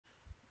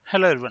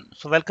Hello everyone.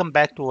 So welcome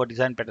back to our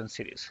design pattern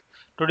series.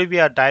 Today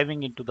we are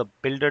diving into the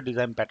builder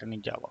design pattern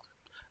in Java.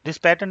 This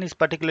pattern is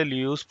particularly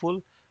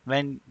useful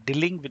when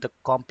dealing with a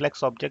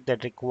complex object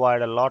that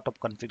require a lot of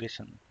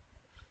configuration.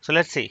 So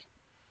let's see.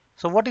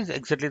 So what is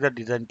exactly the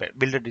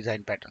builder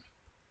design pattern?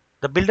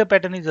 The builder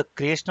pattern is a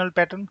creational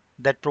pattern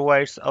that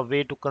provides a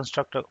way to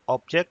construct an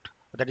object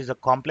that is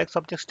a complex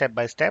object step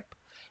by step.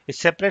 It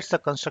separates the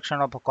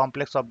construction of a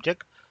complex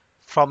object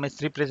from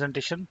its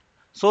representation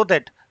so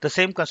that the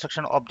same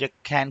construction object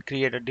can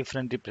create a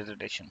different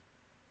representation.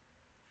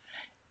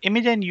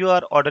 Imagine you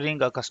are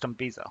ordering a custom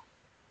pizza.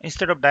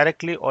 Instead of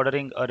directly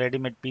ordering a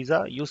ready-made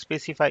pizza, you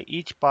specify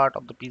each part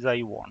of the pizza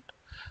you want: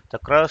 the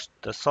crust,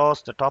 the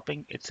sauce, the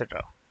topping,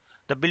 etc.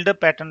 The builder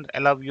pattern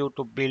allows you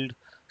to build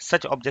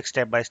such objects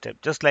step by step,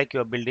 just like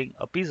you are building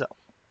a pizza.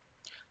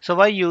 So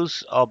why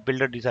use a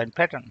builder design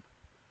pattern?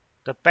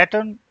 The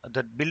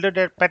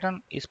builder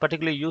pattern is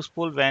particularly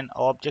useful when an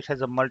object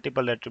has a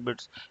multiple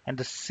attributes and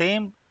the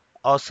same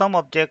or some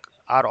objects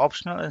are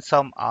optional and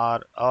some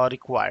are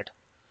required.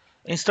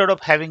 Instead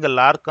of having a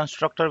large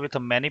constructor with a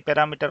many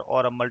parameter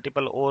or a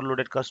multiple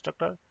overloaded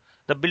constructor,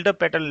 the builder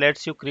pattern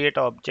lets you create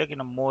an object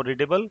in a more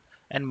readable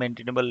and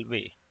maintainable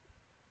way.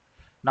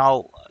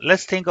 Now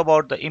let's think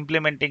about the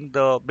implementing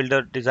the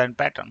builder design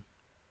pattern.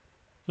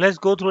 Let's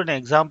go through an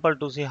example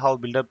to see how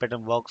builder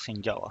pattern works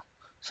in Java.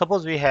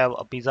 Suppose we have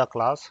a pizza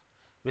class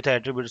with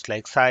attributes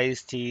like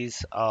size,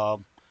 cheese,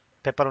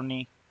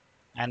 pepperoni,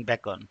 and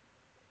bacon.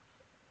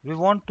 We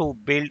want to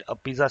build a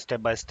pizza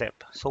step by step.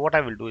 So what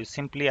I will do is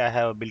simply I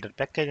have a builder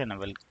package and I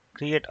will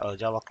create a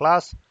Java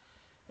class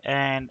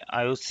and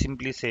I will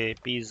simply say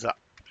pizza.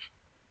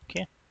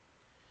 Okay,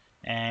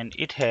 and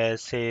it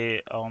has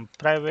a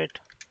private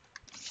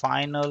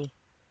final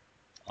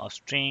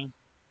string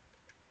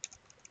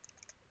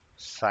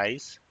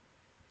size,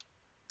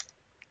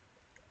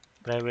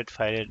 private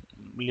file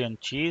boolean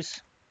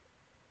cheese,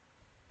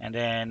 and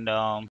then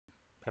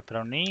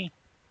pepperoni,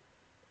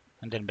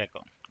 and then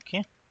bacon.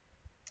 Okay,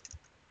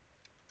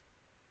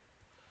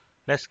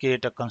 let's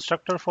create a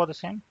constructor for the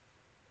same.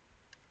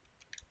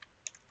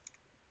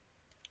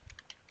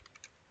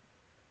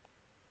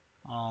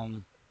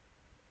 um,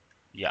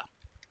 yeah,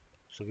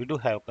 so we do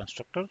have a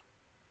constructor,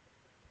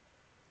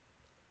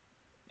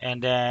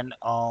 and then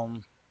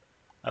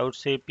I would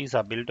say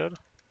pizza builder.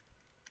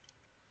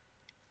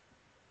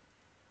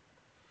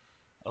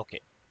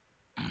 Okay,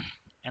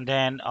 and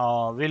then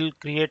we'll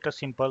create a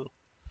simple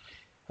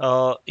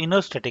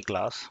inner static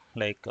class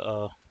like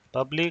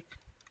public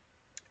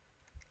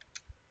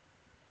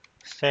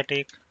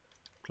static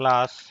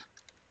class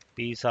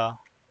pizza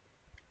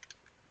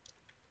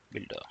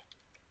builder.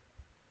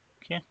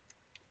 Okay,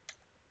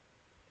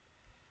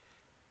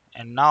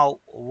 and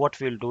now what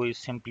we'll do is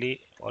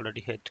simply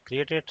already had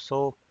created.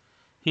 So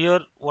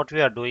here what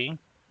we are doing,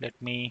 let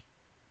me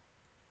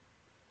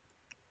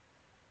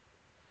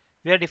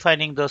we are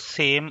defining the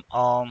same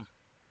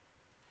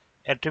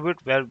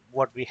attribute where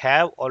what we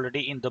have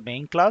already in the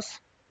main class,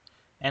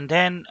 and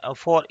then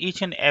for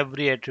each and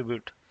every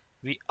attribute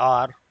we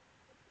are,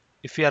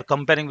 if we are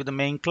comparing with the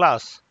main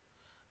class,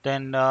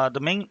 then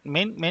the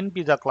main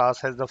pizza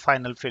class has the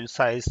final field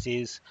size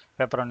is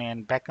pepperoni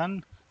and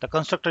bacon. The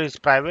constructor is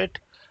private,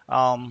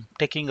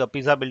 taking a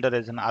pizza builder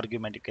as an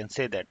argument, you can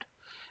say that.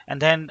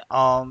 And then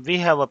we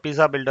have a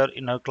pizza builder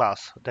inner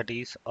class, that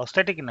is a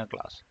static inner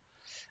class,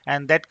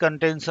 and that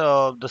contains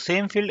the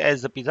same field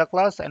as the pizza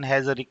class and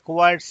has a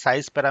required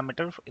size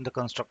parameter in the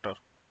constructor,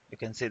 you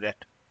can see that.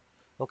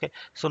 Okay,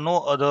 so no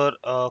other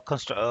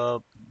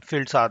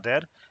fields are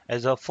there.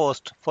 As a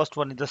first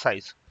one is the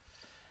size,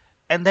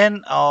 and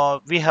then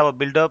we have a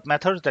build up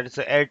methods, that is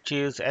the add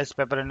cheese, as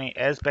pepperoni,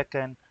 as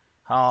bacon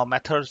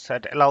methods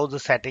that allows the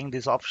setting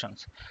these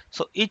options.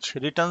 So each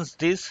returns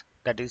this,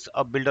 that is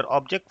a builder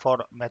object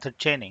for method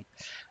chaining.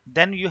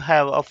 Then you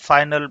have a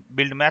final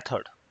build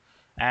method,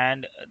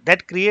 and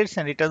that creates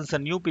and returns a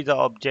new pizza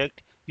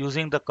object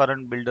using the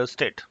current builder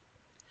state.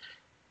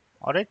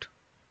 All right.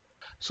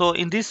 So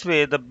in this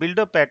way, the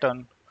builder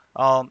pattern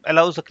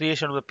allows the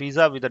creation of the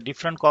pizza with a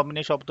different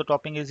combination of the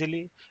topping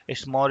easily.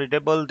 It's more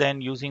readable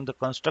than using the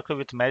constructor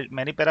with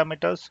many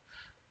parameters.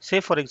 Say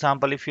for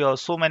example, if you have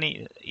so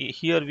many,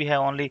 here we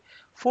have only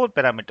 4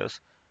 parameters.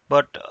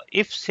 But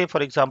if say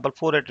for example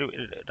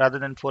rather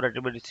than 4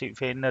 attributes,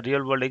 if in a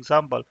real world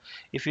example,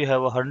 if you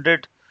have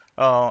 100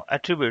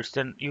 attributes,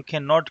 then you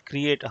cannot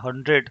create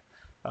 100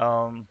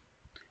 um,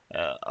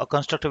 a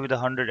constructor with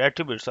 100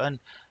 attributes. And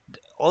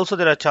also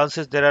there are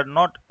chances there are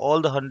not all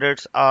the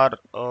hundreds are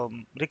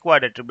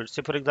required attributes.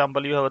 Say for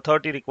example you have a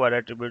 30 required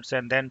attributes,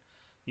 and then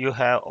you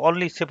have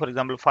only, say for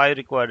example, 5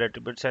 required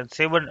attributes and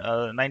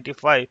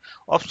 95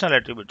 optional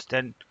attributes,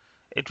 then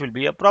it will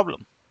be a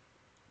problem.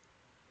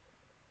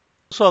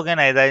 So again,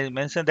 as I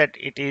mentioned, that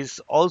it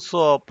is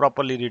also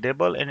properly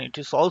readable, and it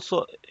is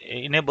also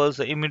enables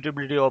the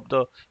immutability of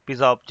the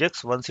pizza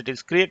objects once it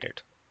is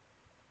created.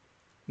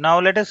 Now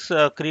let us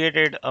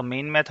create a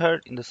main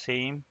method in the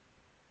same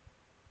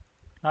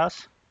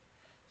class.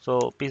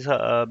 So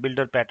pizza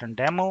builder pattern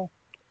demo,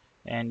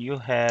 and you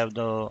have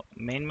the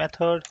main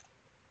method,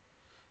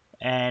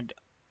 And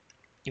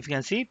if you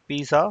can see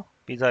pizza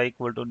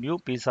equal to new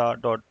pizza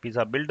dot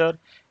pizza builder,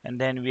 and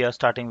then we are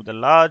starting with the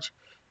large.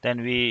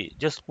 Then we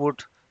just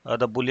put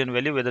the boolean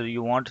value whether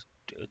you want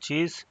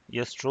cheese,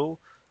 yes, true,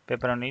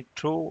 pepperoni,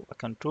 true,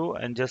 can true,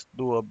 and just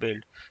do a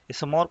build.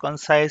 It's a more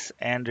concise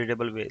and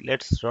readable way.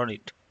 Let's run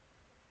it.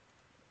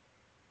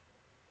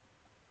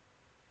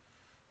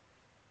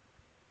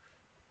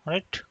 All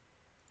right,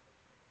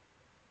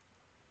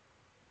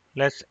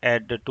 let's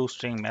add the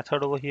toString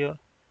method over here,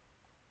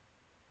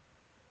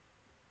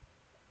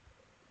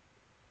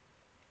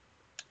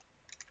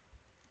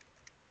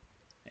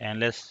 and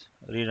let's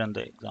rerun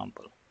the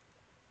example.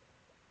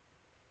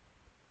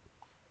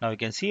 Now you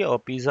can see our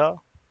pizza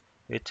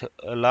with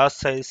a large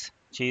size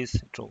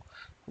cheese, true.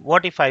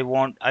 What if I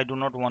do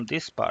not want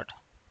this part?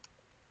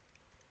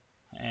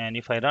 And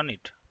if I run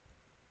it,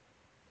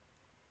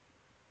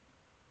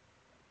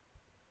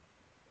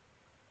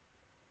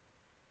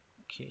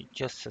 okay,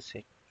 just a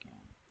sec.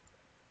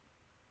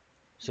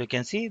 So you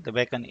can see the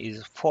bacon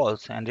is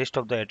false and rest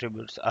of the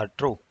attributes are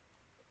true,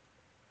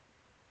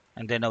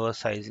 and then our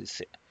size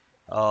is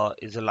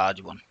a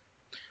large one.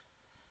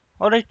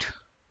 All right,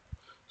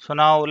 so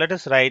now let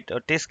us write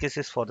test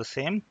cases for the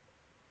same.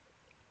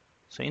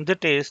 So in the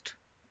test,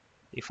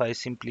 if I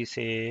simply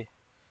say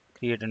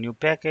create a new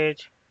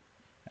package,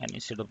 and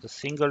instead of the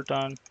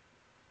singleton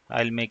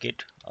I'll make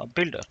it a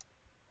builder,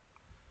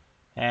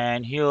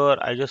 and here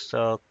I just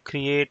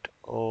create,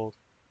 or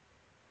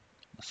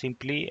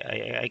simply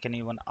I can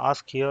even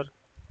ask here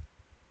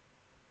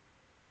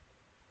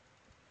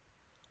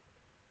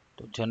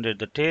to generate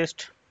the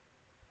test,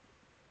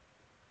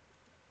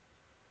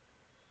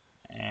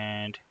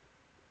 and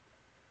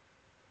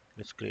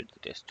let's create the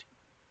test.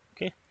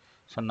 Okay,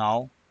 so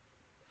now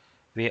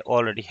we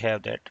already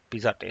have that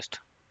pizza test.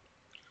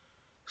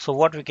 So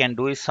what we can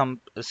do is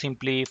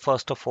simply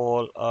first of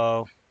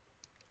all,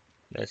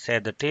 let's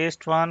add the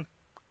test one,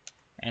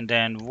 and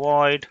then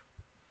void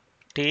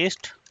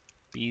test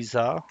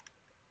pizza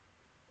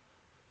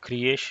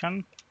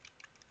creation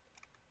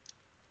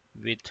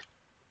with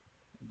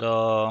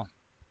the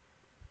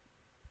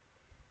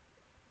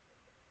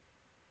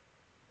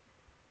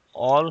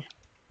all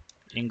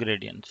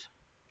ingredients.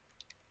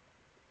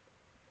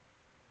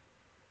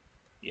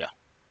 Yeah,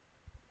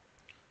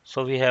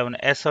 so we have an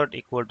assert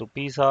equal to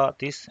pizza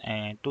this,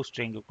 and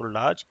toString equal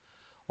large,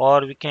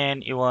 or we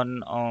can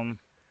even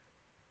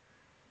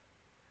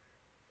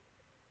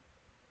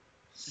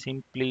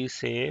simply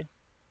say,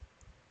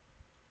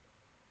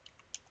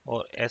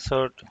 or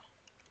assert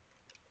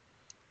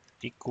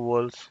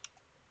equals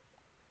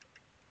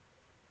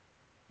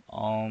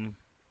I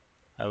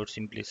would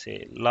simply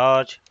say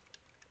large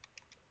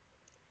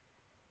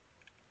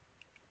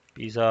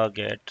pizza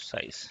get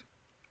size.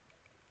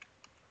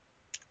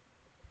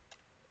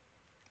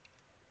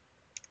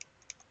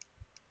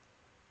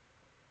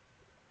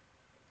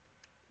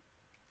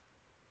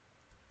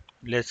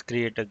 Let's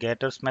create a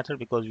getters method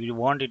because we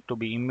want it to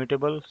be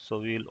immutable, so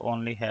we'll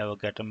only have a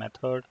getter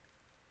method.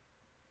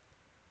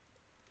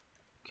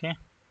 Okay,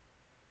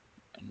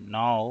 and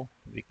now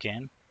we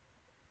can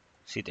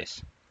see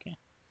this. Okay,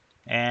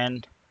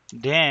 and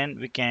then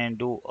we can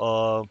do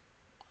a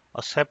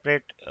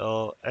separate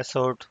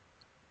assert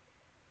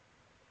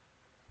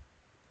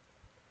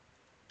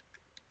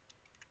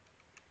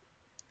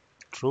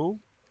true.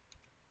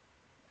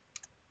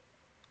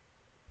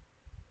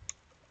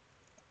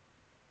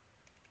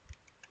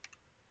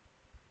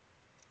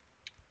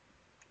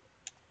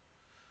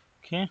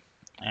 Okay,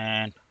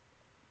 and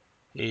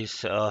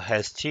is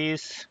has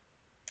cheese.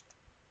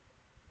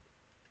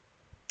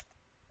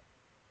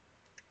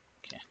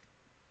 Okay,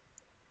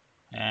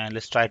 and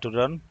let's try to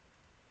run,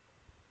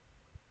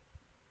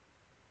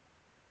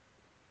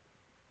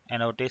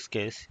 and our test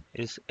case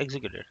is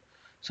executed.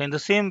 So in the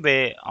same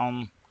way,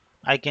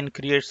 I can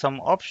create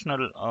some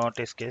optional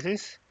test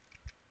cases,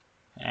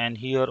 and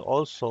here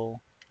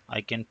also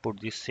I can put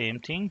the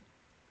same thing.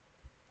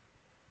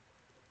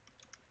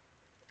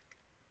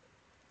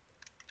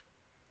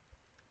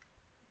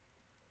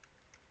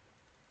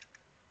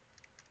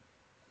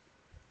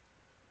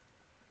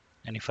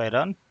 And if I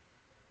run,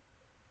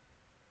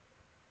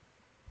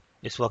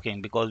 it's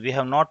working because we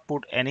have not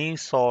put any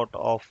sort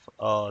of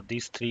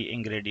these three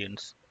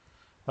ingredients.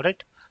 All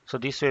right, so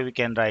this way we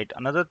can write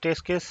another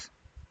test case.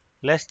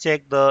 Let's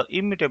check the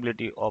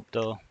immutability of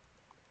the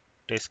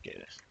test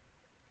case,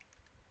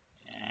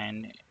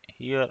 and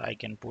here I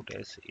can put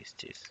as is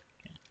this.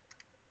 Okay.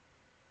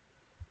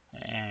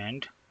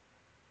 And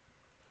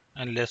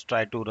let's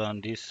try to run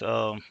this,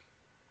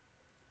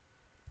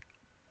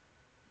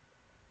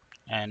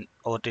 and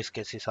our test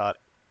cases are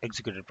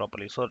executed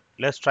properly. So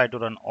let's try to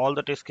run all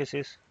the test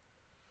cases.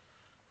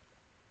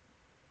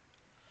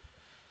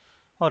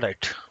 All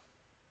right,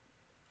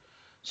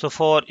 so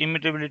for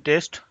immutability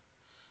test,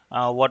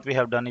 what we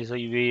have done is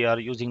we are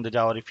using the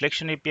Java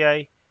Reflection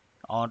API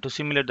to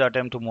simulate the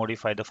attempt to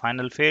modify the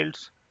final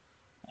fields,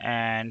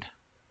 and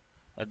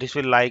this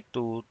will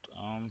likely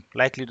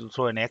to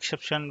throw an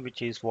exception,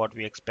 which is what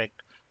we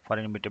expect for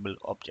an immutable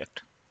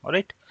object. All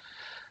right.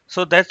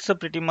 So that's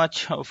pretty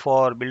much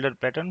for builder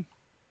pattern.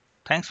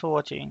 Thanks for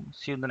watching.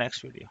 See you in the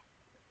next video.